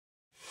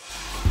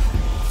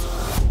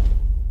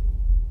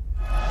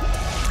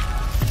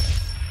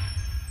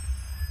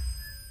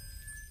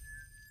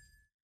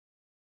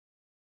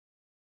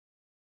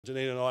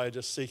Janine and I are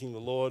just seeking the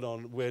Lord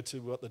on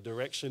what the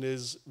direction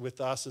is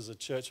with us as a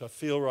church. I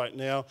feel right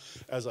now,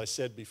 as I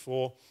said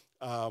before,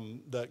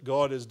 that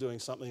God is doing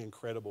something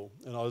incredible.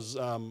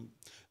 And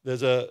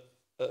there's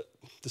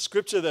the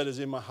scripture that is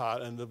in my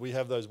heart, and that we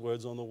have those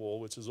words on the wall,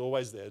 which is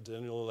always there,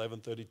 Daniel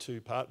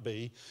 11:32, part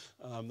B,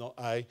 not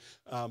A,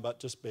 but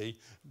just B.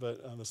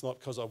 But it's not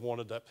because I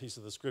wanted that piece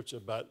of the scripture,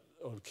 but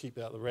I'll keep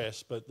out the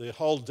rest. But the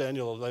whole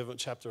Daniel 11,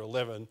 chapter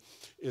 11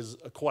 is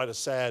quite a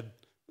sad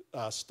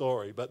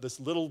story. But this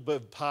little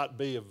bit, part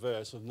B of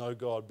verse of know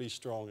God, be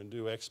strong and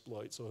do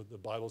exploits, or the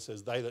Bible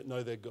says they that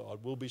know their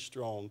God will be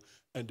strong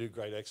and do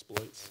great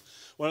exploits.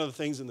 One of the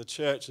things in the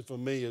church for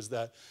me is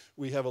that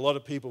we have a lot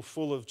of people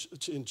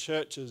in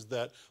churches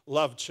that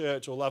love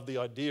church or love the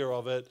idea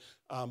of it,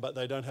 but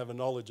they don't have a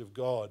knowledge of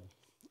God.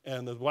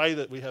 And the way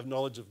that we have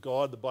knowledge of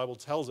God, the Bible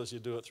tells us you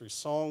do it through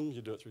song,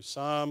 you do it through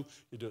psalm,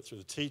 you do it through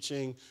the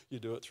teaching, you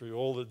do it through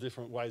all the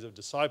different ways of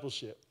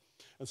discipleship.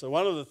 And so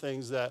one of the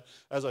things that,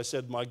 as I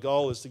said, my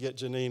goal is to get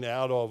Janine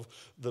out of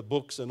the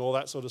books and all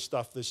that sort of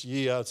stuff this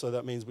year. So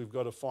that means we've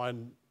got to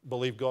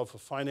believe God for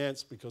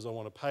finance, because I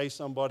want to pay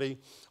somebody.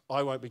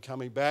 I won't be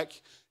coming back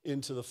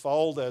into the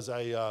fold as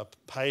a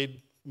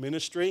paid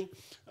ministry,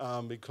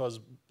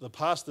 because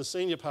the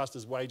senior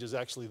pastor's wage is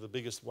actually the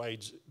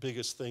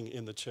biggest thing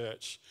in the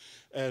church.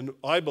 And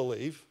I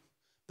believe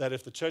that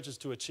if the church is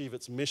to achieve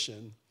its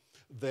mission,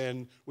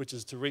 then which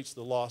is to reach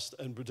the lost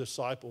and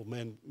disciple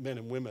men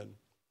and women,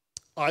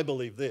 I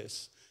believe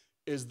this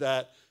is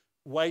that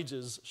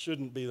wages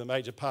shouldn't be the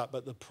major part.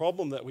 But the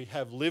problem that we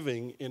have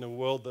living in a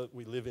world that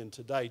we live in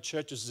today,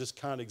 churches just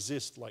can't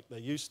exist like they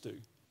used to.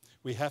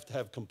 We have to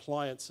have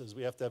compliances.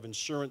 We have to have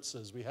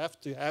insurances. We have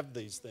to have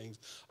these things.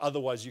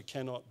 Otherwise, you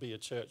cannot be a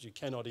church. You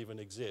cannot even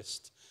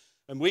exist.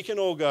 And we can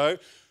all go,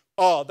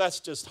 oh,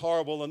 that's just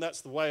horrible and that's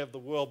the way of the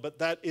world. But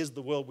that is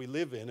the world we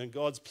live in, and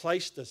God's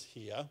placed us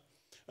here.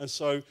 And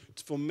so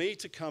for me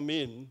to come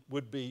in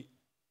would be,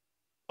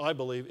 I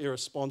believe,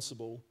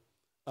 irresponsible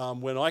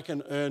when I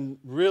can earn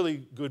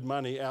really good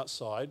money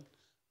outside,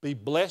 be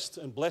blessed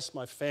and bless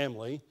my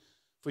family.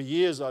 For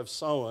years I've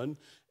sown,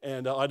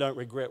 and I don't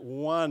regret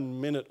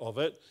 1 minute of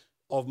it,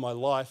 of my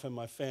life and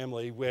my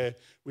family, where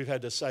we've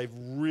had to save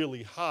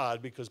really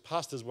hard because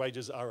pastors'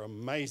 wages are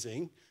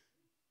amazing.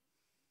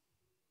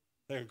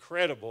 They're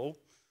incredible,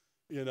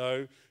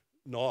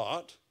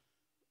 not.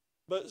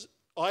 But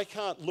I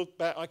can't look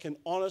back. I can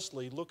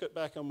honestly look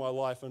back on my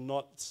life and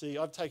not see.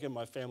 I've taken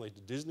my family to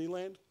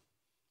Disneyland.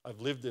 I've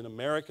lived in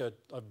America.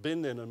 I've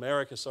been in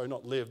America, so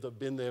not lived. I've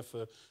been there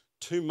for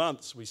 2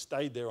 months. We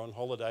stayed there on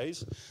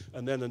holidays.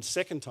 And then the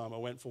second time I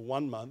went for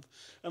 1 month.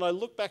 And I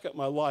look back at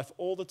my life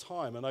all the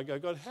time and I go,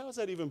 God, how is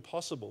that even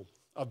possible?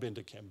 I've been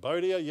to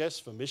Cambodia, yes,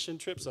 for mission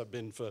trips. I've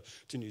been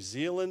to New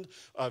Zealand.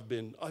 I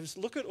just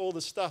look at all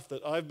the stuff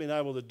that I've been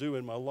able to do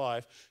in my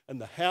life and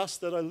the house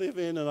that I live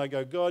in, and I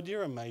go, God,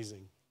 you're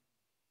amazing.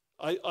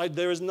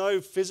 There is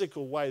no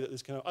physical way that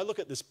this can happen. I look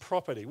at this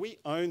property. We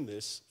own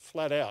this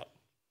flat out.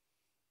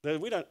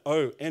 We don't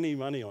owe any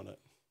money on it.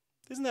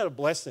 Isn't that a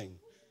blessing?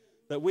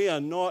 That we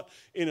are not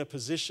in a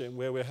position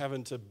where we're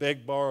having to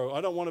beg, borrow.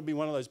 I don't want to be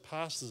one of those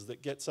pastors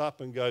that gets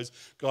up and goes,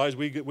 guys,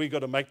 we got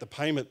to make the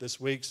payment this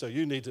week, so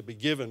you need to be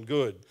given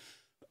good.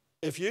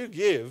 If you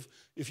give,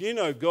 if you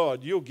know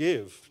God, you'll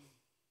give.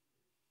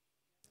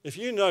 If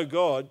you know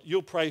God,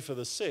 you'll pray for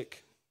the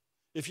sick.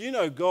 If you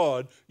know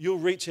God, you'll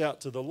reach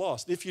out to the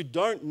lost. If you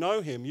don't know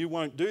him, you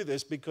won't do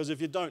this, because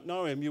if you don't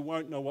know him, you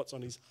won't know what's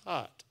on his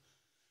heart.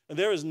 And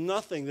there is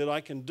nothing that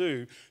I can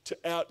do to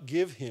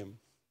outgive him.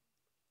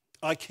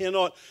 I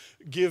cannot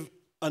give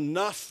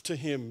enough to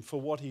him for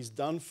what he's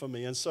done for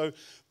me. And so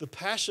the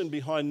passion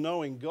behind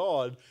knowing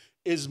God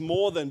is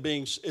more than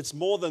it's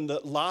more than the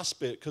last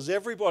bit, because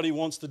everybody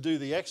wants to do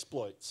the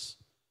exploits.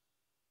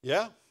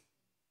 Yeah?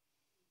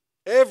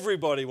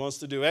 Everybody wants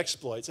to do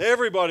exploits.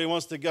 Everybody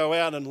wants to go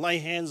out and lay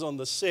hands on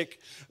the sick.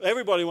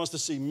 Everybody wants to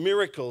see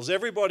miracles.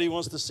 Everybody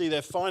wants to see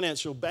their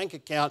financial bank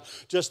account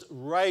just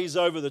raise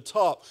over the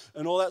top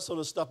and all that sort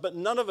of stuff. But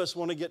none of us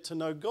want to get to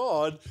know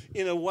God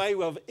in a way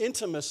of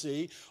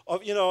intimacy. I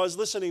was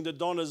listening to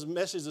Donna's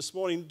message this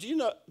morning.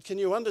 Can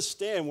you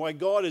understand why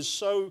God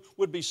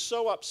would be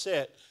so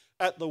upset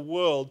at the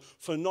world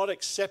for not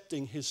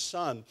accepting his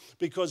son?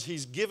 Because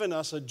he's given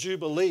us a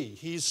jubilee.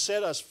 He's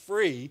set us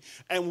free,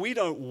 and we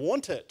don't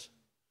want it.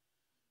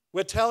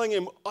 We're telling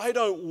him, I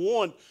don't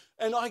want.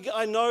 And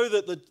I know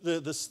that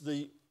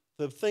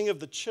the thing of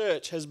the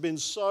church has been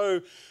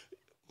so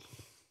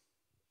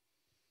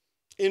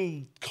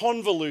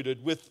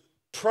convoluted with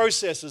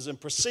processes and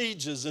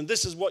procedures, and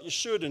this is what you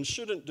should and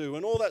shouldn't do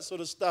and all that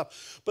sort of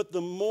stuff. But the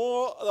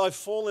more I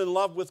fall in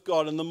love with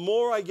God and the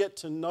more I get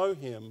to know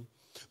him,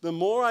 the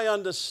more I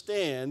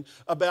understand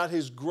about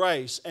his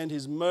grace and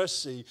his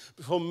mercy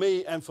for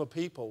me and for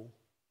people.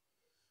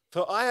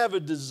 For I have a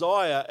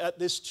desire at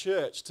this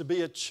church to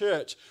be a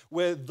church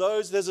where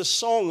there's a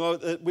song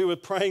that we were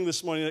praying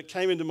this morning that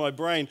came into my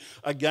brain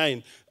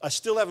again. I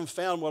still haven't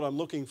found what I'm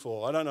looking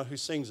for. I don't know who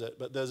sings it,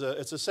 but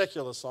it's a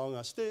secular song.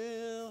 I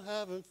still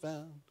haven't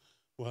found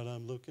what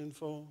I'm looking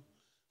for.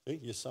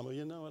 See, some of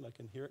you know it. I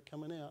can hear it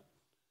coming out.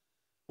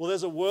 Well,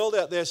 there's a world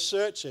out there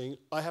searching.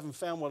 I haven't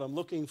found what I'm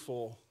looking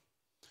for.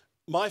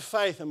 My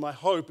faith and my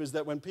hope is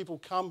that when people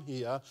come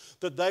here,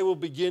 that they will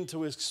begin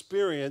to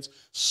experience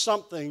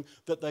something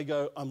that they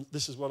go,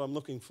 this is what I'm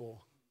looking for.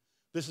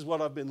 This is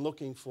what I've been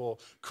looking for.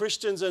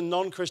 Christians and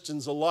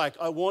non-Christians alike,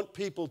 I want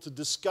people to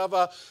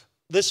discover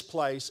this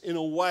place in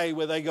a way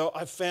where they go,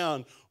 I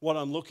found what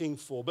I'm looking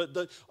for.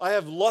 But I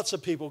have lots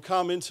of people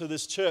come into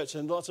this church,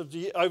 and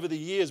over the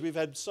years, we've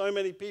had so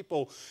many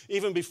people,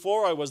 even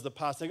before I was the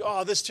pastor, go,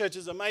 oh, this church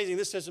is amazing,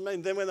 this church is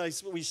amazing. Then when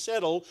we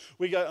settle,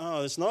 we go,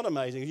 oh, it's not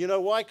amazing. You know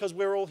why? Because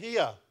we're all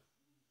here.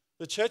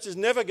 The church is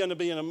never going to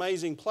be an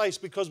amazing place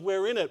because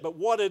we're in it. But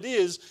what it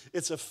is,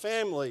 it's a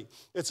family.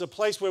 It's a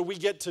place where we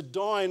get to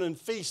dine and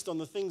feast on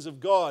the things of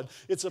God.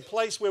 It's a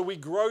place where we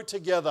grow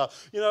together.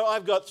 You know,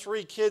 I've got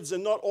 3 kids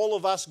and not all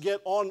of us get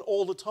on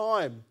all the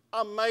time.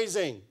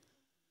 Amazing.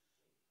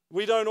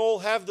 We don't all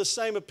have the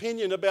same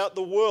opinion about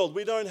the world.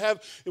 We don't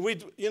have,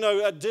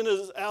 at dinner,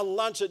 our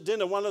lunch at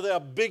dinner, one of our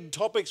big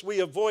topics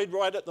we avoid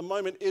right at the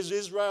moment is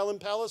Israel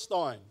and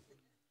Palestine.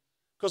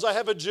 Because I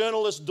have a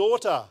journalist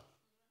daughter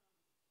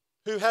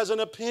who has an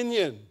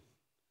opinion.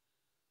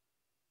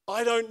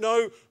 I don't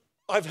know.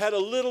 I've had a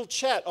little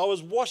chat. I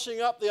was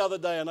washing up the other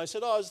day and I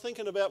said, I was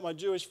thinking about my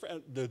Jewish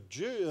friend. The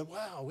Jew,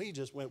 wow, he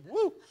just went,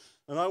 woo.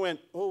 And I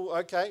went, oh,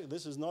 okay,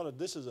 this is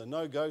a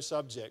no-go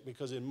subject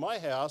because in my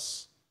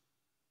house,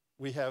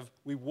 we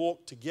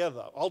walk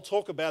together. I'll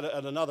talk about it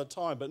at another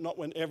time, but not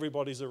when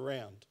everybody's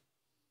around.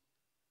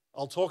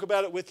 I'll talk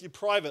about it with you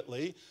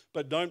privately,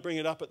 but don't bring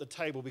it up at the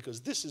table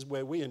because this is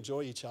where we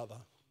enjoy each other.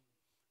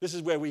 This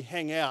is where we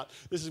hang out.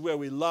 This is where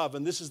we love.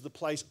 And this is the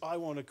place I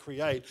want to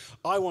create.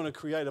 I want to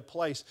create a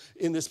place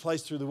in this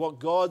place through what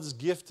God's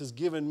gift has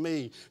given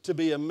me to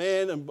be a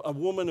man and a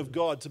woman of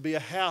God, to be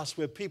a house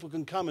where people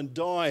can come and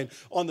dine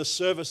on the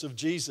service of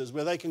Jesus,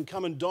 where they can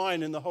come and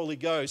dine in the Holy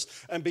Ghost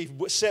and be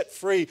set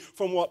free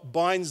from what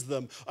binds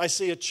them. I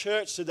see a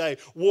church today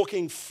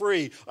walking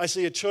free. I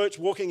see a church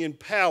walking in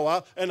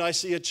power, and I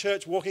see a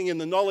church walking in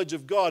the knowledge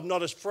of God,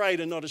 not afraid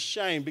and not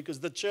ashamed, because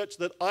the church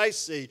that I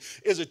see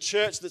is a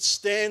church that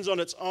stands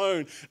on its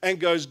own and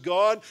goes,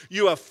 God,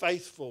 you are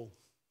faithful,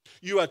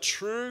 you are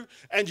true,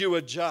 and you are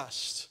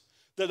just.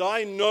 That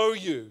I know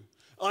you,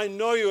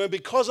 and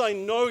because I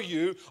know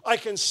you, I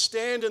can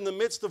stand in the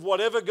midst of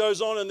whatever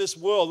goes on in this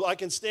world. I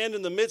can stand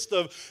in the midst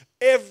of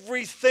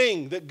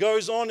everything that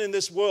goes on in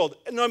this world.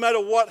 No matter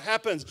what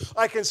happens,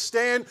 I can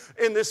stand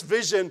in this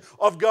vision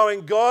of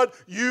going, God,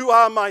 you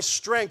are my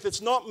strength. It's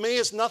not me,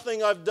 it's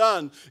nothing I've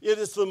done. It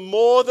is the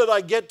more that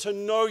I get to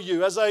know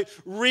you. As I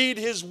read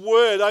his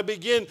word,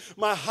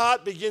 my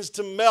heart begins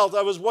to melt.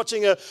 I was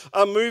watching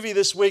a movie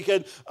this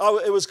weekend.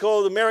 It was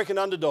called American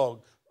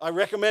Underdog. I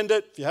recommend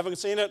it. If you haven't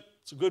seen it,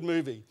 it's a good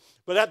movie.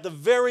 But at the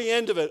very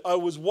end of it, I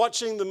was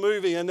watching the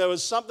movie and there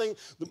was something,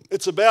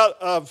 it's about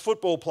a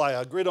football player,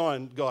 a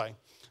gridiron guy.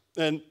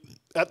 And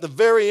at the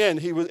very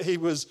end,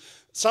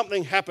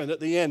 something happened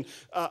at the end.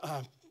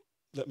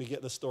 Let me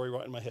get the story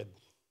right in my head.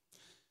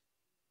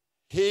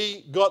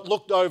 He got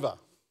looked over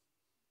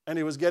and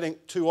he was getting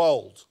too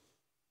old.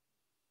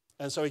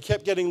 And so he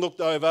kept getting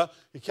looked over,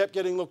 and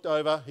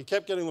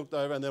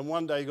then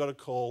one day he got a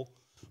call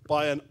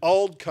by an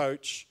old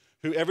coach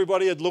who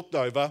everybody had looked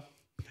over.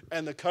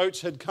 And the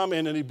coach had come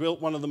in and he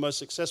built one of the most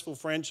successful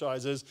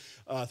franchises.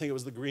 I think it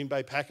was the Green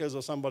Bay Packers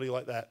or somebody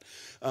like that.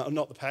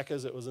 Not the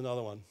Packers, it was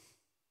another one.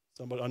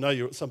 I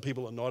know some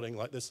people are nodding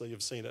like this, so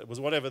you've seen it. It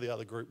was whatever the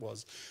other group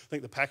was. I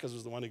think the Packers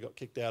was the one who got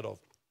kicked out of.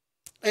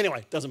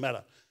 Anyway, doesn't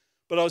matter.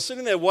 But I was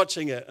sitting there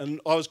watching it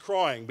and I was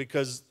crying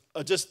because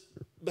I just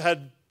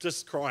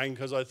crying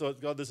because I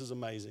thought, God, this is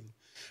amazing.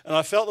 And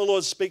I felt the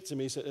Lord speak to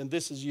me. He said, and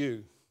this is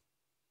you.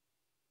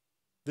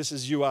 This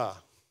is you are.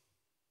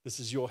 This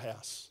is your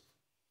house.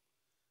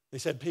 He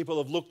said people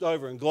have looked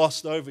over and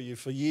glossed over you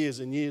for years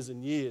and years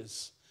and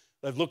years.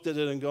 They've looked at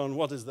it and gone,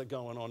 what is that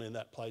going on in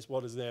that place?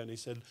 What is there? And he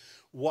said,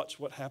 watch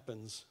what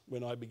happens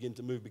when I begin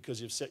to move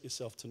because you've set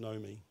yourself to know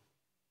me.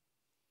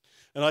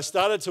 And I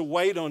started to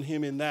wait on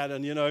him in that.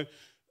 And,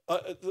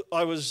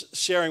 I was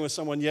sharing with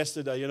someone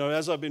yesterday,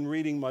 as I've been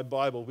reading my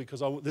Bible,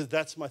 because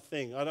that's my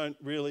thing. I don't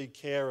really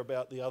care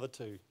about the other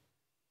two.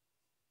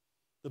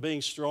 The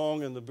being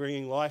strong and the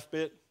bringing life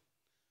bit,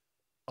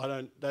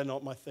 they're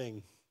not my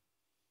thing.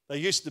 They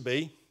used to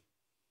be,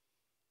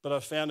 but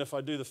I've found if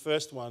I do the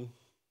first one,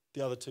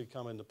 the other two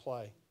come into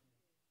play.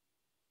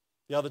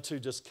 The other two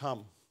just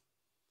come.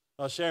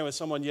 I was sharing with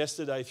someone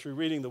yesterday through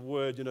reading the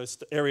word,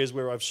 areas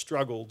where I've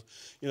struggled.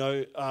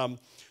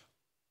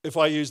 If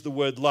I use the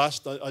word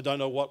lust, I don't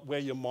know where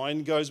your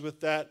mind goes with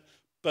that,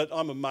 but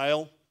I'm a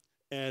male,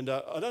 and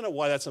I don't know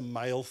why that's a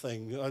male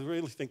thing. I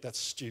really think that's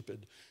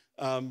stupid.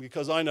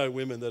 Because I know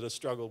women that have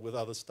struggled with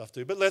other stuff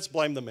too, but let's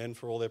blame the men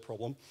for all their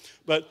problem.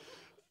 But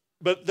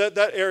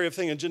that area of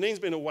thing, and Janine's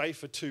been away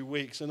for 2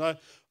 weeks, and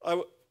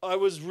I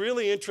was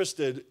really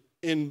interested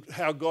in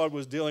how God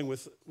was dealing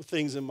with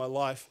things in my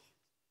life.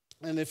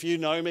 And if you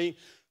know me,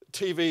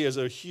 TV is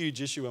a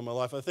huge issue in my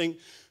life. I think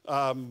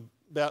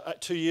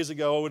about 2 years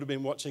ago, I would have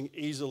been watching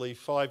easily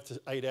 5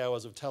 to 8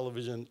 hours of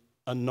television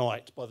a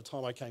night by the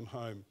time I came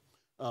home,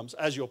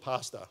 as your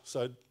pastor.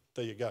 So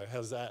there you go.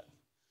 How's that?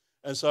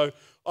 And so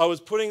I was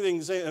putting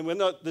things in, and we're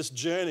not this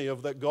journey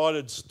of that God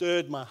had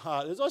stirred my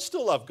heart. I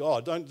still love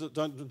God.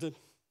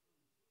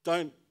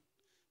 Don't,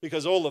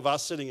 because all of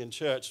us sitting in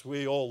church,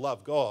 we all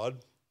love God,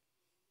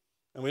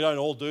 and we don't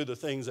all do the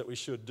things that we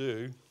should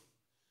do.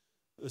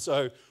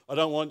 So I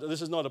don't want,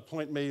 this is not a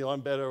point me,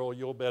 I'm better or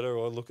you're better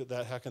or look at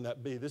that, how can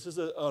that be? This is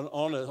an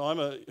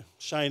honor.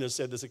 Shane has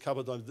said this a couple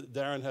of times,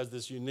 Darren has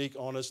this unique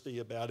honesty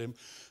about him.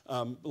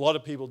 A lot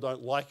of people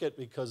don't like it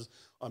because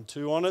I'm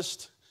too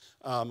honest.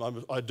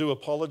 I do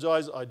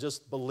apologize. I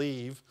just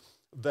believe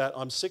that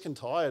I'm sick and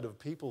tired of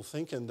people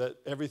thinking that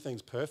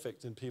everything's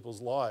perfect in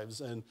people's lives.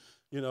 And,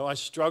 you know, I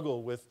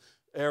struggle with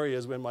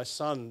areas when my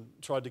son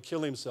tried to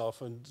kill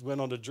himself and went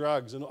onto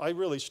drugs, and I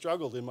really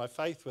struggled in my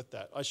faith with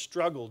that. I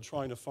struggled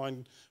trying to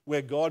find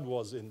where God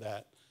was in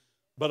that,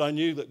 but I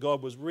knew that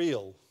God was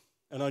real,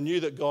 and I knew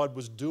that God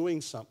was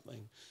doing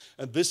something,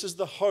 and this is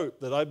the hope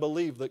that I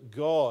believe that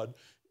God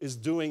is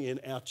doing in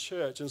our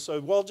church. And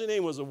so while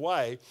Janine was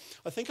away,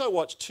 I think I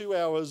watched 2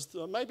 hours,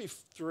 maybe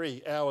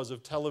 3 hours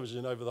of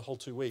television over the whole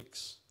 2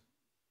 weeks,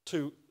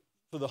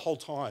 for the whole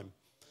time.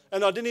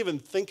 And I didn't even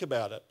think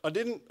about it.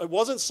 It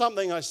wasn't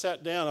something I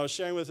sat down. I was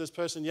sharing with this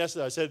person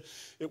yesterday. I said,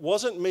 it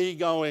wasn't me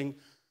going,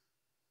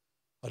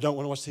 I don't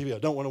want to watch TV. I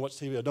don't want to watch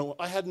TV.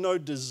 I had no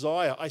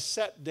desire. I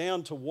sat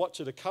down to watch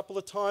it a couple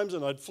of times,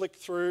 and I'd flick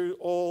through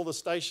all the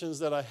stations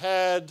that I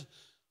had,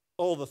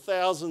 all the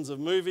thousands of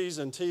movies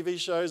and TV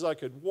shows I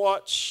could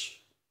watch.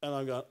 And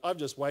I'm going, I've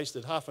just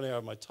wasted half an hour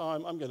of my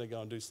time. I'm going to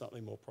go and do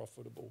something more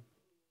profitable.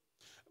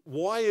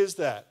 Why is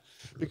that?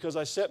 Because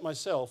I set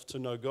myself to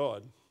know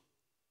God.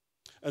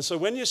 And so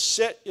when you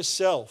set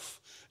yourself,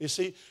 you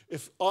see,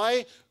 if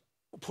I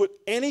put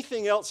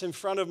anything else in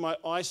front of my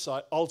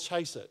eyesight, I'll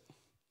chase it.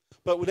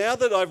 But now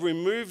that I've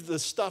removed the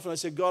stuff and I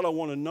said, God, I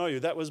want to know you,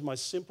 that was my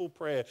simple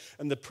prayer.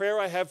 And the prayer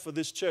I have for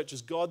this church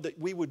is, God, that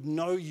we would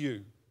know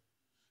you.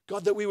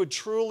 God, that we would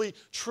truly,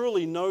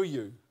 truly know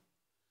you.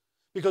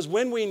 Because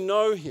when we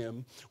know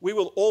him, we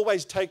will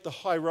always take the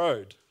high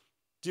road.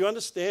 Do you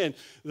understand?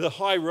 The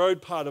high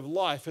road part of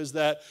life is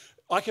that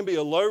I can be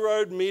a low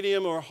road,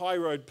 medium, or a high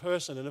road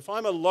person. And if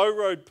I'm a low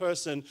road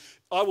person,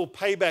 I will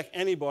pay back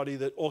anybody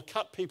or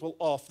cut people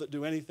off that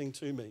do anything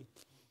to me.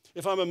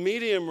 If I'm a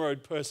medium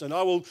road person,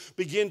 I will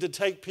begin to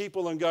take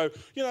people and go,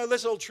 you know,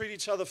 let's all treat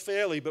each other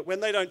fairly. But when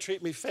they don't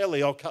treat me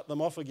fairly, I'll cut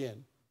them off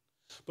again.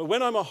 But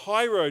when I'm a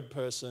high road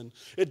person,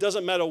 it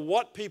doesn't matter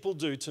what people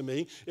do to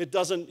me. It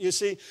doesn't, you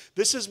see,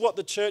 this is what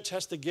the church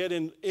has to get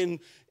in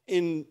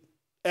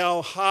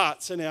our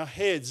hearts and our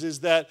heads,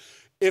 is that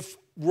if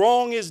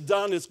wrong is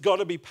done, it's got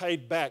to be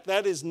paid back.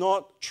 That is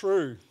not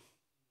true.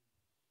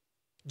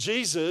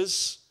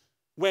 Jesus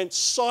went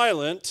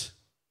silent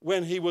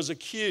when he was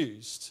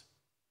accused.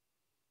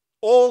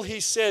 All he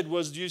said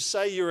was, you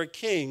say you're a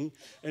king,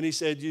 and he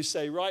said, you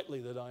say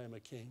rightly that I am a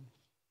king.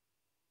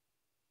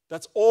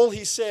 That's all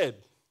he said.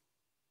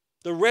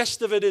 The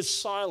rest of it is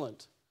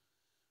silent.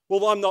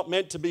 Well, I'm not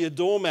meant to be a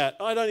doormat.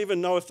 I don't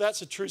even know if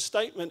that's a true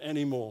statement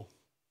anymore.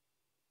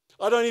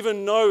 I don't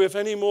even know if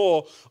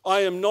anymore I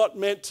am not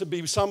meant to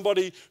be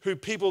somebody who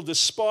people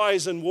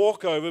despise and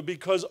walk over,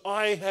 because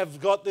I have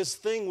got this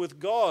thing with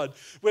God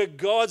where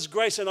God's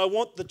grace, and I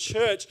want the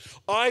church.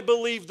 I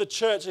believe the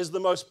church is the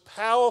most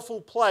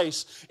powerful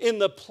place in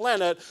the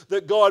planet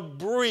that God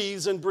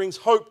breathes and brings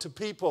hope to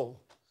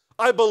people.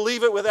 I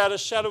believe it without a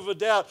shadow of a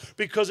doubt,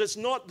 because it's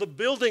not the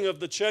building of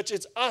the church,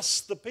 it's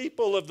us, the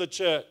people of the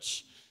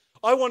church.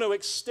 I want to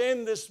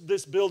extend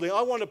this building.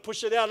 I want to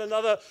push it out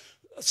another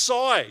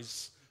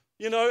size.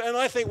 You know, and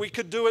I think we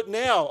could do it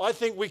now. I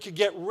think we could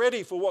get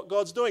ready for what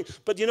God's doing.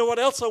 But you know what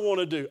else I want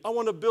to do? I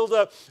want to build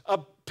a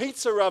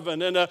pizza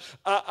oven and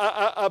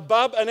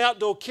an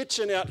outdoor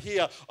kitchen out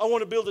here. I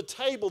want to build a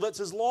table that's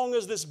as long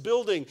as this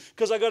building,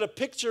 because I got a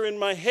picture in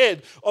my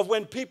head of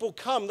when people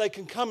come, they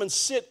can come and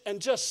sit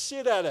and just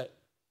sit at it.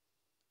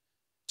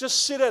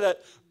 Just sit at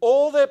it.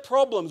 All their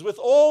problems,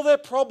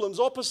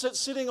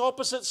 sitting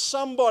opposite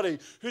somebody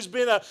who's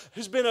been a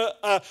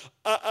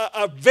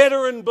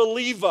veteran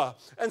believer,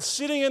 and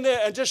sitting in there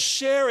and just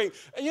sharing.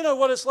 And you know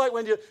what it's like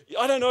when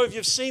I don't know if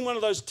you've seen one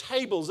of those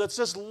tables that's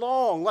just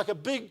long, like a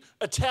big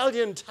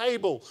Italian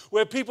table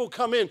where people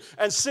come in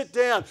and sit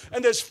down,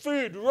 and there's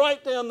food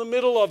right down the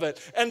middle of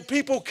it, and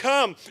people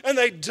come and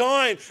they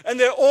dine, and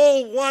they're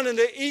all one and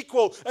they're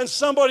equal, and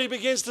somebody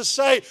begins to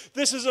say,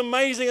 this is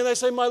amazing, and they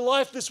say, my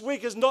life this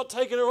week has not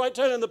taken a right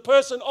turn, and the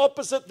person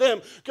opposite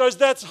them goes,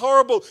 that's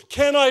horrible.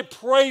 Can I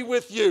pray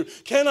with you?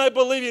 Can I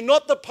believe you?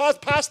 Not the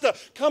pastor.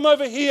 Come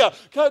over here.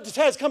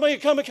 Taz, come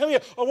here.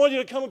 I want you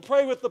to come and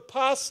pray with the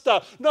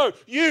pastor. No,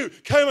 you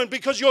come in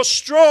because you're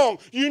strong.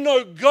 You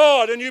know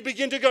God, and you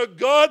begin to go,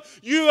 God,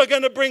 you are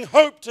going to bring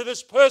hope to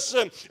this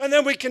person. And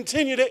then we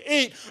continue to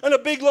eat, and a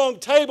big long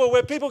table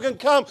where people can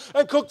come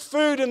and cook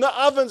food in the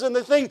ovens and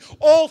the thing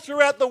all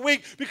throughout the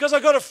week, because I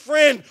got a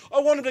friend.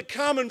 I want him to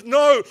come and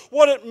know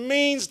what it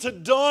means to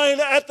dine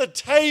at the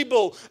table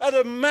table, at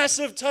a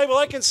massive table.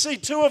 I can see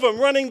two of them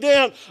running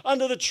down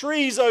under the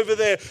trees over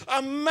there.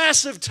 A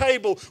massive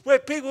table where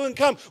people can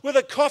come with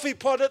a coffee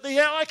pot at the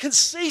end. I can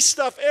see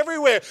stuff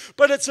everywhere,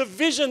 but it's a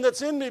vision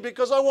that's in me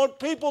because I want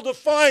people to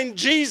find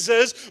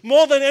Jesus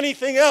more than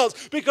anything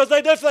else. Because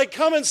if they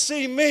come and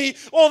see me,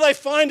 all they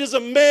find is a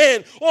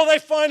man, all they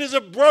find is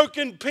a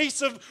broken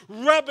piece of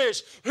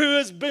rubbish who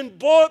has been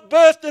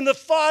birthed in the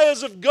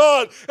fires of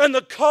God, and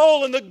the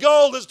coal and the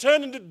gold has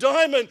turned into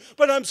diamond,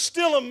 but I'm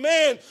still a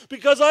man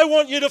because I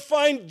want you to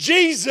find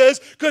Jesus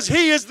because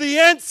he is the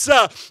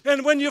answer.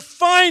 And when you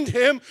find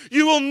him,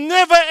 you will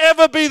never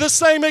ever be the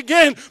same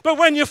again. But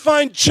when you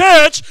find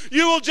church,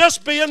 you will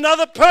just be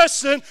another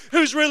person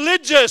who's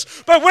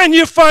religious. But when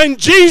you find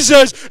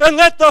Jesus and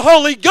let the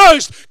Holy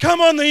Ghost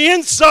come on the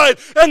inside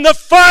and the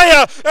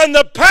fire and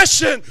the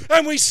passion,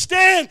 and we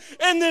stand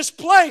in this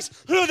place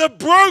who are the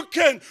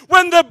broken.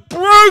 When the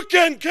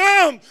broken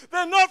come,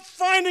 they're not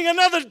finding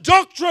another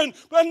doctrine.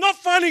 They're not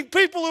finding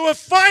people who are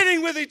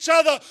fighting with each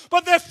other,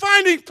 but they're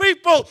finding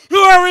people who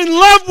are in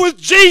love with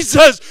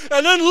Jesus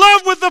and in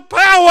love with the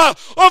power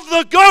of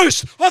the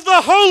Ghost, of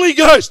the Holy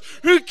Ghost,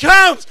 who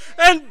comes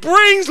and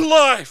brings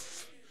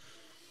life.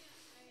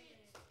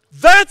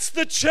 That's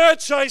the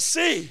church I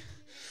see.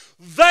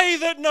 They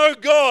that know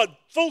God,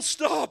 full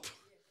stop.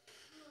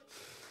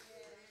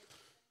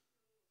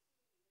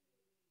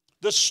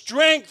 The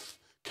strength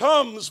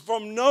comes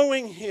from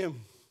knowing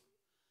him.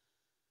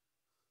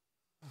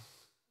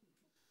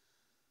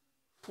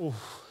 Ooh.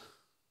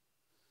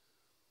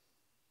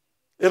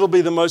 It'll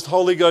be the most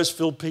Holy Ghost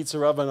filled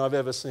pizza oven I've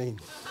ever seen.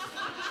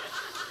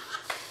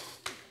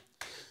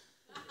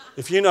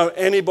 If you know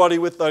anybody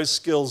with those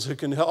skills who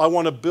can help,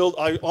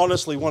 I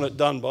honestly want it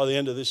done by the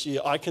end of this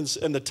year.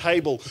 And the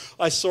table,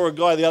 I saw a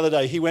guy the other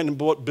day, he went and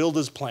bought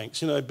builder's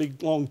planks,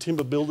 big long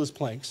timber builder's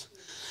planks.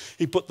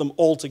 He put them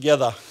all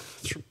together,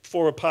 3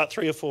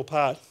 or 4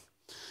 apart.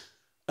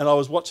 And I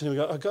was watching him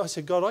go, I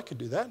said, God, I could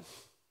do that.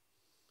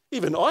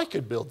 Even I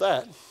could build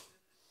that.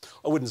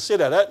 I wouldn't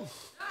sit at it.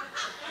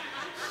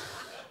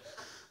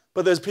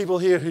 But there's people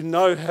here who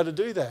know how to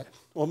do that.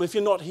 Well, if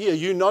you're not here,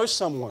 you know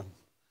someone.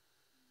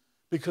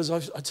 Because I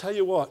tell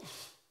you what,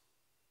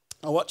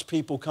 I watch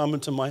people come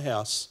into my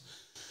house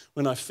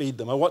when I feed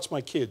them. I watch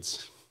my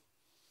kids.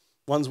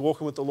 One's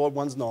walking with the Lord,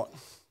 one's not.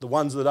 The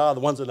ones that are,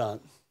 the ones that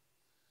aren't.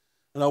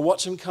 And I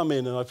watch them come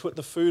in and I put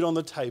the food on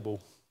the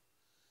table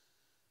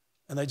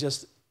and they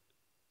just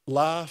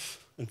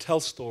laugh and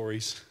tell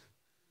stories.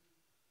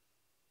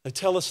 They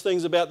tell us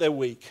things about their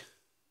week.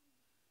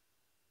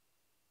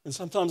 And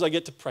sometimes I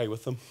get to pray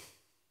with them.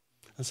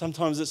 And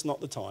sometimes it's not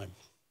the time.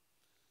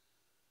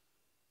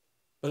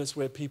 But it's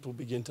where people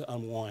begin to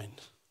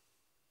unwind.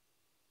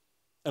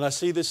 And I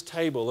see this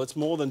table. It's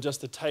more than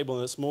just a table,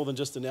 and it's more than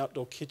just an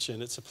outdoor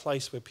kitchen. It's a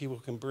place where people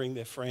can bring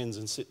their friends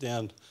and sit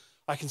down.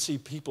 I can see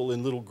people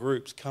in little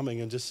groups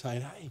coming and just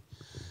saying, hey,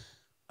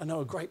 I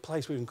know a great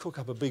place where we can cook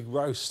up a big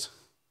roast.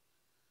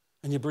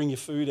 And you bring your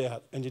food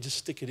out and you just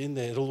stick it in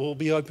there. It'll all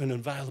be open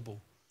and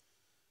available.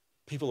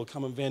 People will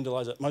come and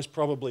vandalize it. Most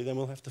probably, then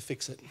we'll have to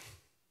fix it.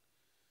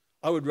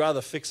 I would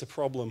rather fix a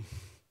problem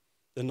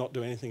than not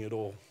do anything at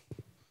all.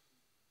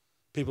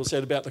 People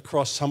said about the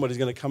cross, somebody's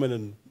going to come in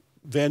and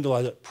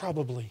vandalize it.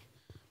 Probably.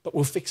 But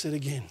we'll fix it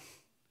again.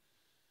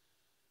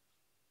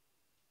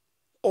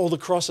 All the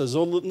crosses,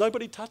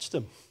 nobody touched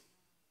them.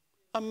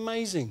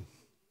 Amazing.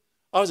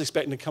 I was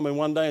expecting to come in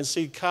one day and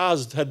see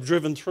cars had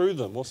driven through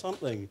them or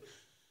something.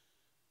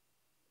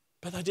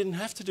 But they didn't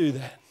have to do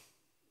that.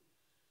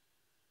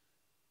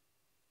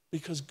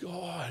 Because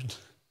God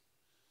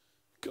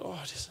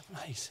is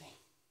amazing.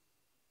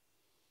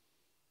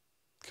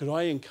 Could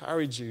I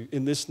encourage you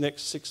in this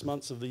next 6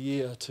 months of the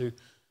year to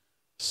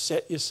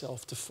set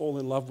yourself to fall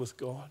in love with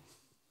God?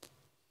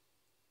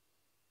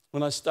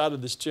 When I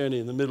started this journey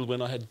in the middle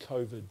when I had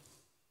COVID,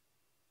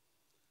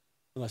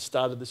 and I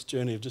started this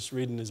journey of just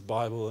reading his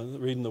Bible and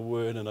reading the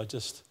Word, and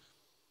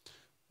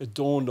it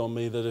dawned on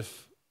me that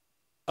if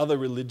other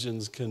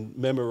religions can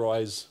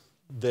memorize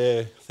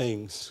their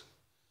things,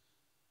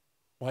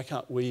 why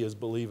can't we as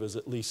believers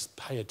at least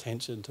pay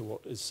attention to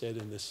what is said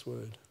in this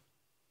Word?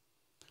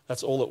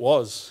 That's all it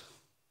was.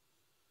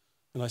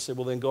 And I said,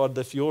 well then God,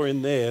 if you're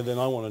in there, then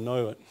I want to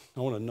know it.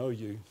 I want to know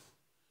you.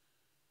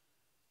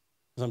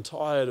 Because I'm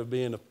tired of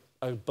being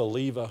a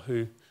believer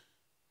who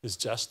is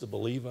just a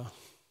believer.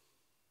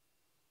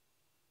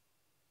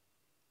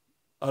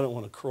 I don't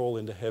want to crawl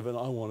into heaven.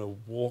 I want to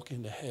walk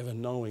into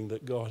heaven knowing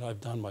that, God,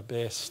 I've done my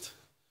best.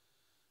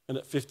 And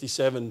at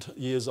 57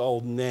 years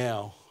old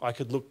now, I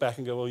could look back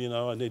and go,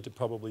 well, I need to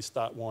probably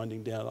start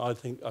winding down. I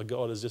think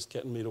God is just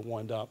getting me to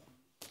wind up.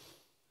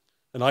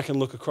 And I can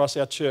look across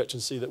our church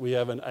and see that we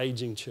have an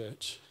aging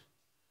church.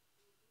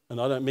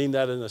 And I don't mean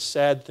that in a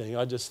sad thing.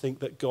 I just think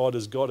that God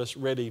has got us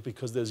ready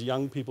because there's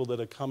young people that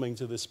are coming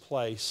to this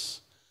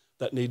place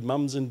that need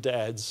mums and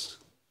dads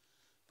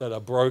that are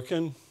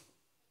broken,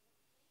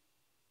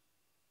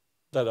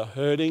 that are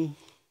hurting,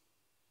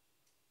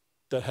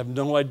 that have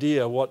no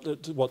idea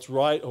what's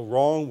right or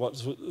wrong,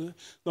 what's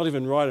not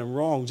even right and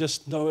wrong,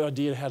 just no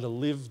idea how to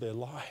live their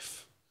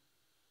life.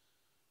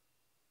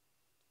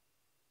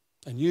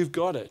 And you've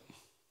got it.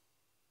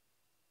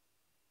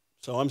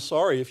 So I'm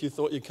sorry if you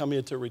thought you'd come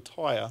here to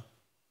retire.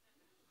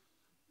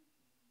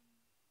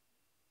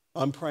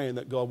 I'm praying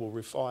that God will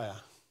refire.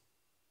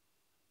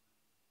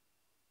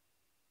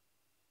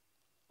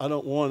 I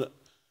don't want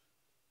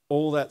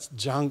all that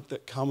junk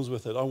that comes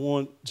with it.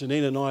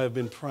 Janine and I have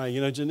been praying.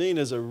 You know, Janine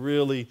is a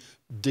really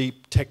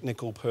deep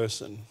technical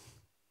person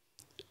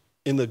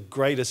in the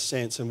greatest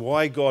sense. And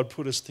why God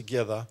put us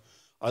together,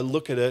 I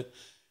look at it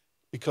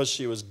because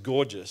she was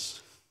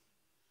gorgeous.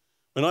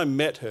 When I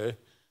met her,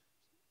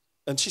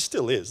 and she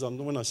still is,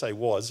 when I say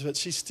was, but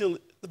she still,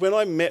 when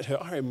I met her,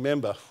 I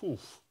remember,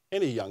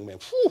 any young man,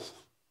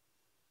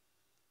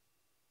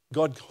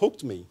 God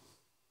hooked me.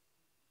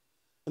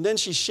 And then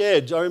she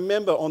shared, I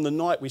remember on the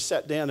night we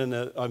sat down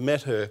and I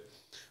met her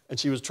and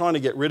she was trying to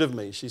get rid of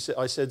me.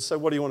 I said, so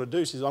what do you want to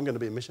do? She said, I'm going to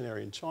be a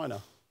missionary in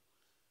China.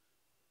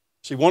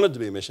 She wanted to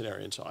be a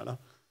missionary in China,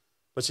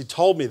 but she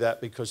told me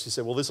that because she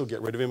said, well, this will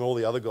get rid of him. All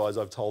the other guys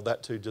I've told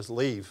that to just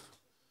leave.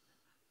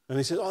 And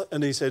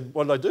he said,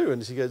 what did I do?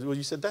 And she goes, well,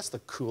 you said, that's the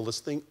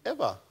coolest thing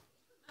ever.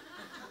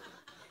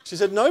 She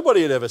said,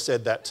 nobody had ever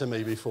said that to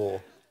me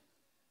before.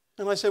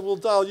 And I said, well,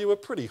 Dale, you were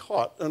pretty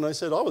hot. And I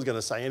said, I was going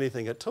to say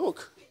anything it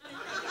took.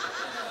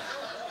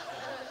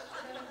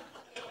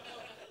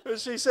 And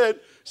she said,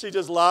 she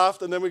just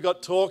laughed, and then we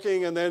got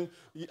talking, and then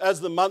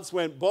as the months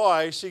went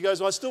by, she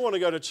goes, well, I still want to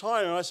go to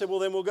China. And I said, well,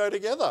 then we'll go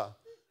together.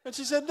 And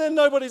she said, then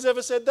nobody's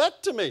ever said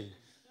that to me.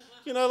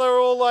 You know, they were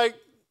all like,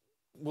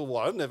 well,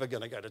 I'm never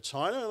going to go to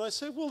China. And I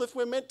said, well, if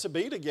we're meant to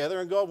be together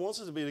and God wants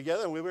us to be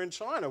together and we were in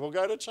China, we'll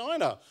go to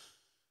China.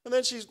 And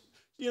then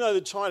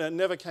that China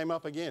never came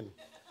up again.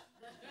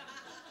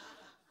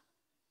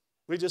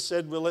 We just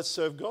said, well, let's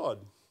serve God.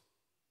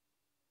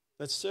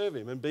 Let's serve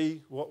him and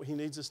be what he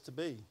needs us to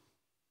be.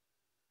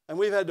 And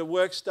we've had to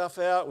work stuff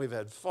out. We've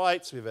had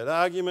fights. We've had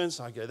arguments.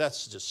 I go,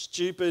 that's just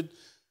stupid.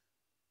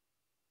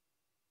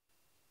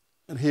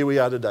 And here we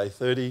are today,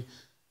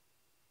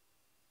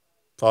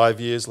 35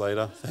 years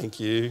later. Thank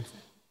you.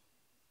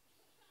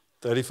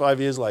 35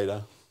 years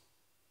later.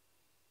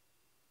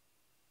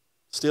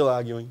 Still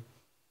arguing.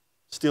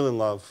 Still in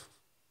love.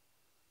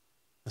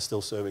 And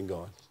still serving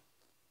God.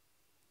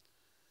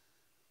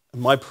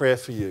 And my prayer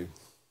for you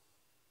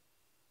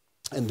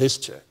and this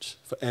church,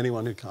 for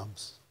anyone who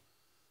comes,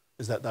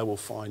 is that they will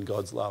find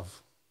God's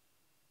love.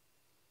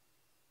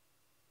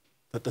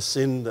 That the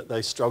sin that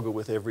they struggle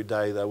with every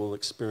day, they will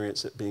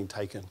experience it being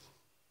taken.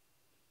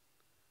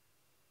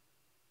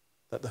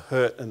 That the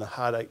hurt and the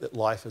heartache that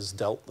life has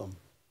dealt them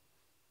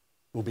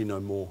will be no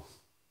more.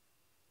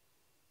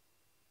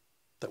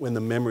 That when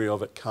the memory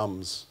of it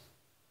comes,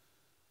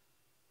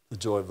 the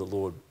joy of the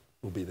Lord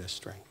will be their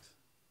strength.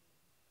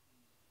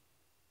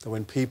 That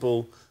when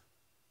people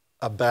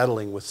are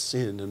battling with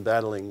sin and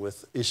battling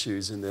with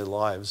issues in their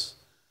lives,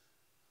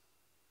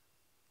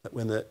 that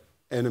when the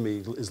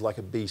enemy is like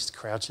a beast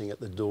crouching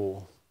at the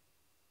door,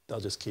 they'll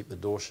just keep the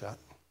door shut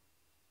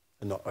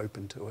and not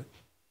open to it.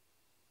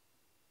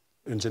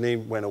 And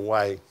Janine went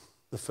away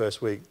the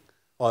first week.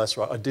 Oh, that's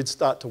right. I did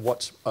start to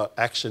watch an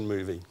action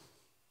movie.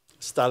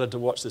 Started to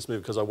watch this movie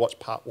because I watched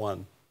part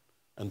 1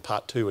 and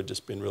part 2 had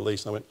just been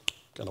released. And I went,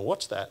 going to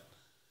watch that.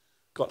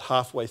 Got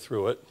halfway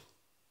through it.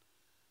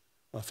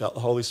 I felt the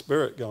Holy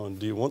Spirit going,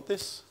 do you want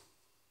this?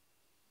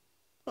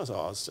 I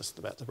was just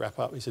about to wrap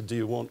up. He said, do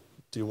you want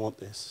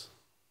this?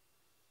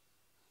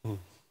 I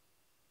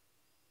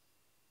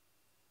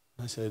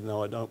said,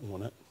 no, I don't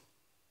want it.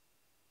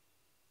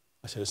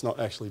 I said, it's not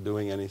actually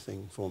doing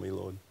anything for me,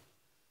 Lord.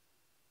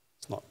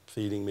 It's not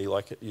feeding me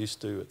like it used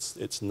to.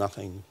 It's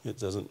nothing. It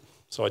doesn't.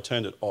 So I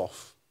turned it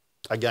off.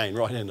 Again,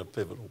 right in a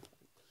pivotal point.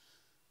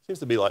 Seems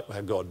to be like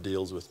how God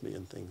deals with me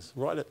and things,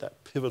 right at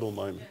that pivotal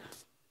moment.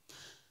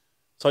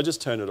 So I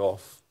just turned it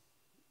off.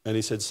 And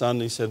he said,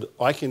 son,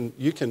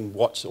 you can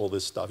watch all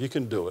this stuff. You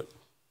can do it.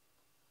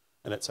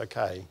 And it's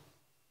okay.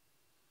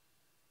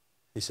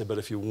 He said, but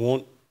if you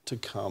want to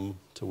come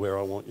to where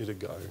I want you to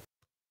go,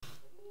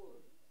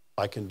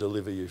 I can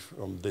deliver you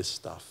from this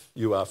stuff.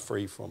 You are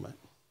free from it.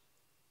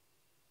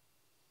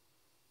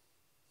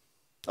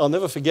 I'll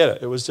never forget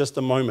it. It was just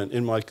a moment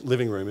in my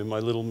living room, in my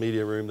little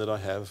media room that I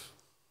have.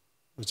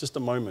 It was just a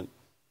moment.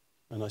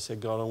 And I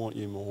said, God, I want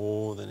you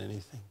more than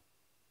anything.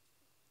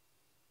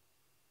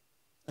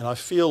 And I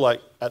feel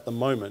like at the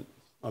moment,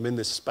 I'm in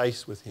this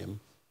space with him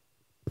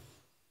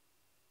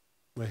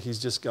where he's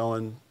just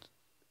going,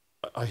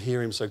 I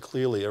hear him so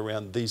clearly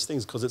around these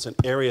things because it's an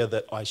area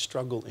that I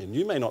struggle in.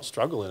 You may not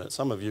struggle in it.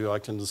 Some of you, I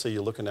can see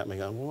you looking at me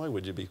going, why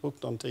would you be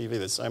hooked on TV?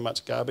 There's so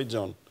much garbage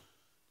on.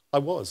 I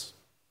was.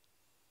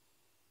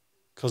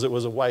 Because it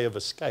was a way of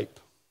escape.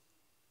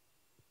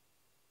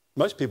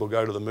 Most people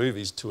go to the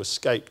movies to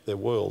escape their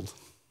world.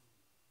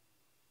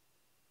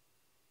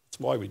 That's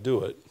why we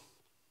do it.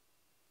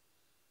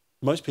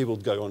 Most people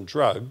go on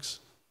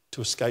drugs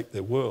to escape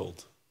their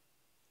world.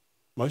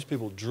 Most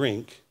people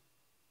drink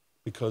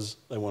because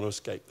they want to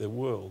escape their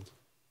world.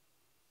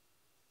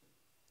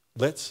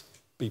 Let's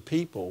be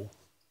people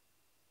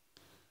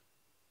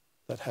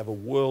that have a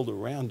world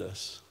around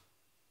us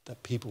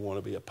that people want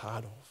to be a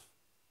part of.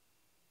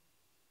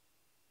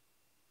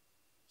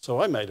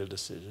 So I made a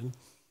decision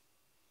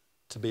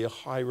to be a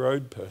high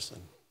road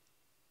person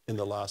in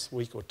the last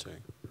week or two.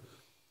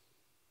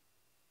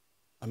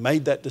 I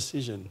made that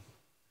decision.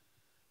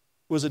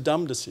 It was a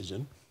dumb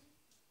decision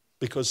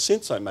because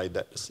since I made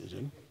that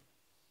decision,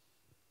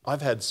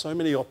 I've had so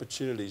many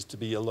opportunities to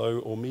be a low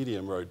or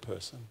medium road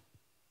person.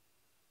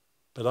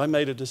 But I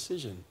made a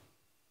decision,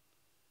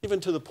 even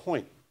to the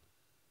point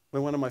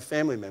when one of my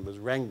family members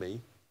rang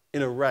me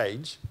in a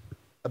rage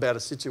about a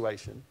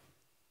situation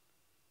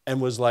and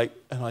was like,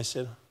 and I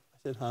said,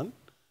 hun,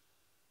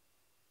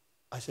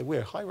 I said,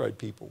 we're high road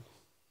people.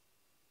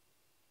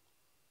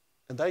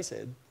 And they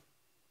said,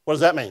 what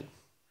does that mean?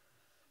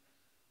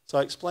 So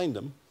I explained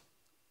to them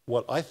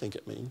what I think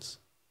it means.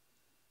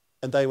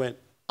 And they went,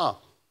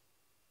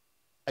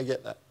 I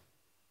get that.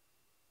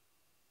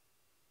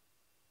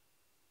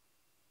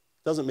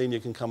 Doesn't mean you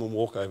can come and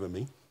walk over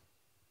me.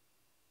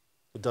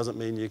 It doesn't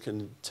mean you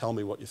can tell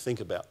me what you think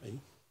about me,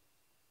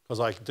 because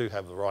I do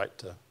have the right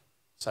to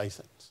say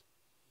things.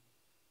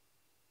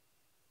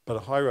 But a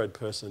high road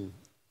person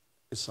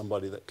is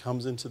somebody that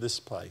comes into this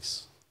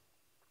place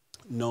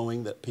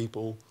knowing that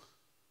people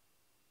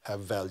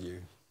have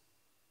value.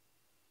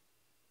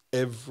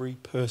 Every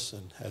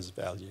person has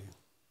value.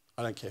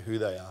 I don't care who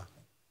they are.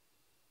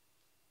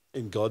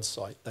 In God's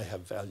sight, they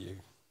have value.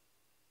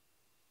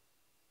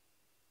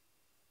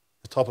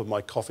 The top of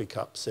my coffee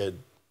cup said,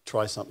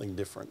 try something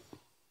different.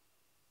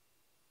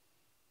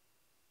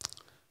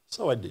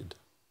 So I did.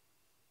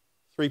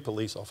 3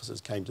 police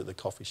officers came to the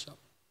coffee shop.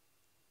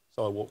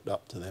 So I walked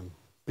up to them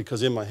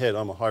because in my head,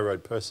 I'm a high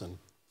road person.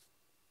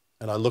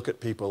 And I look at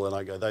people and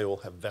I go, they all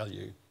have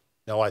value.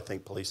 Now I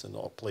think police and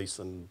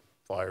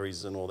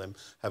fireys and all them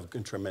have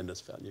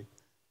tremendous value.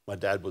 My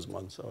dad was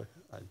one, so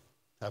I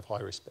have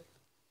high respect.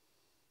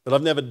 But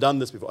I've never done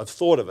this before. I've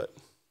thought of it,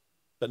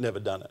 but never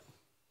done it.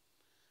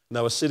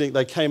 And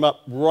they came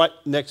up right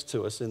next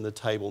to us in the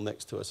table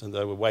next to us, and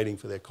they were waiting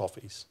for their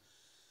coffees.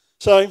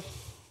 So I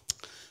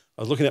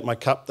was looking at my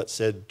cup that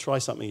said, try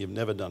something you've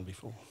never done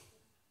before.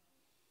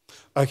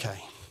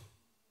 Okay.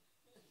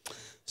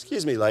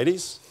 Excuse me,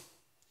 ladies.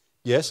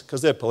 Yes,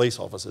 because they're police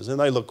officers, and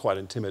they look quite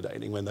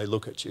intimidating when they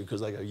look at you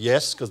because they go,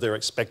 yes, because they're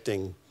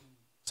expecting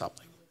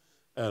something.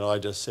 And I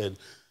just said,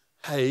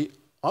 hey,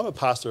 I'm a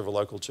pastor of a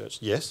local church.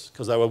 Yes,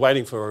 because they were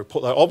waiting for a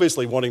report. They were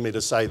obviously wanting me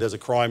to say there's a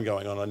crime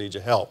going on, I need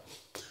your help.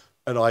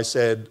 And I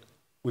said,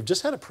 we've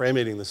just had a prayer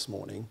meeting this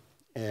morning,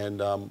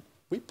 and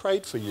we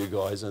prayed for you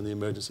guys in the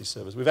emergency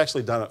service. We've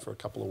actually done it for a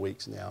couple of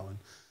weeks now, and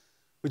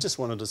we just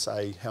wanted to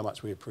say how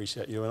much we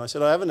appreciate you. And I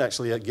said, I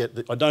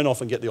don't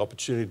often get the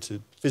opportunity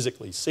to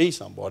physically see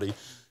somebody,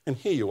 and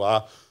here you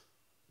are.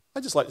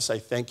 I'd just like to say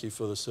thank you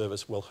for the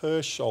service. Well,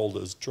 her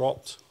shoulders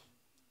dropped,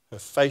 her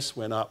face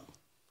went up,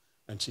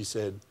 and she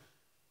said,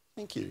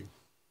 thank you.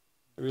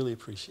 I really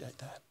appreciate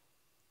that.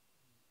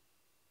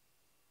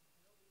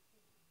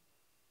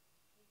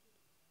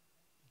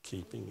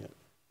 Keeping it.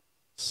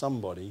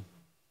 Somebody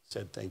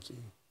said thank you.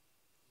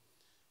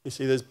 You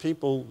see, there's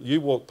people,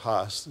 you walk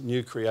past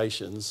walk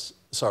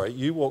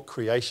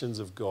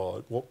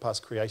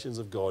past creations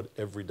of God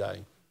every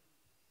day,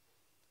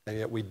 and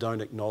yet we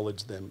don't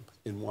acknowledge them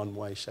in one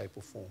way, shape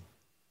or form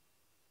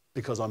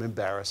because I'm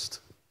embarrassed,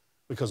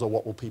 because of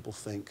what will people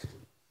think.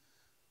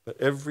 But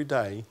every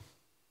day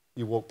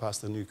you walk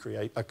past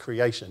a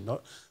creation,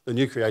 not the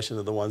new creation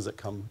are the ones that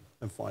come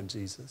and find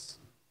Jesus.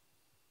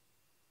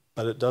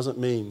 But it doesn't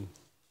mean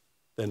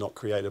they're not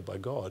created by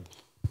God.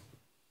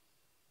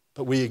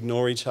 But we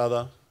ignore each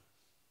other.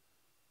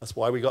 That's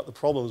why we got the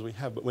problems we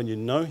have. But when you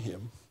know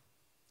him,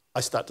 I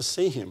start to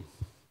see him.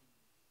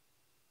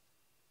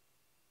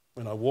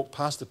 When I walk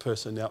past a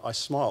person now, I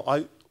smile.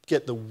 I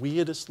get the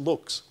weirdest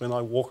looks when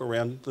I walk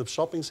around the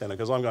shopping centre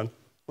because I'm going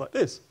like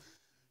this.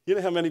 You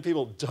know how many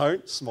people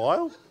don't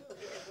smile?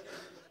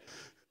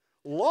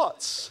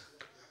 Lots.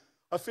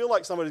 I feel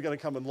like somebody's going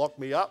to come and lock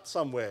me up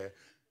somewhere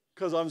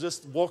because I'm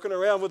just walking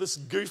around with this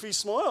goofy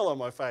smile on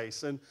my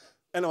face. And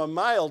I'm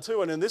male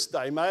too, and in this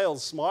day,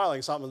 males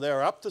smiling something,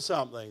 they're up to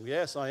something.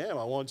 Yes, I am.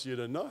 I want you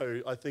to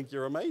know I think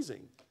you're amazing.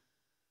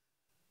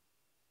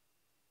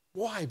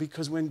 Why?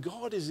 Because when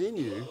God is in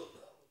you,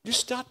 you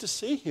start to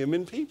see him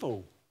in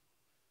people.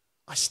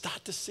 I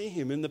start to see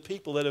him in the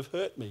people that have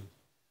hurt me.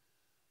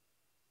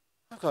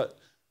 I've got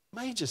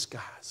major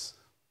scars.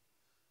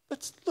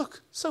 But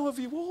look, so have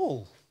you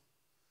all.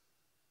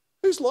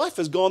 Whose life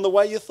has gone the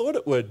way you thought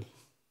it would?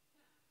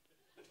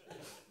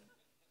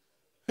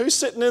 Who's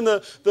sitting in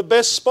the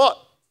best spot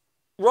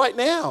right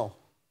now?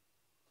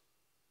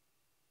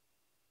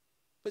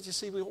 But you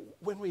see,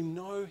 when we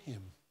know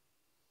him,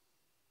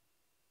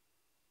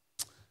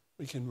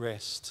 we can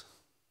rest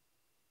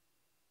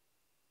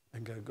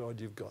and go, God,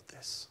 you've got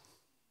this.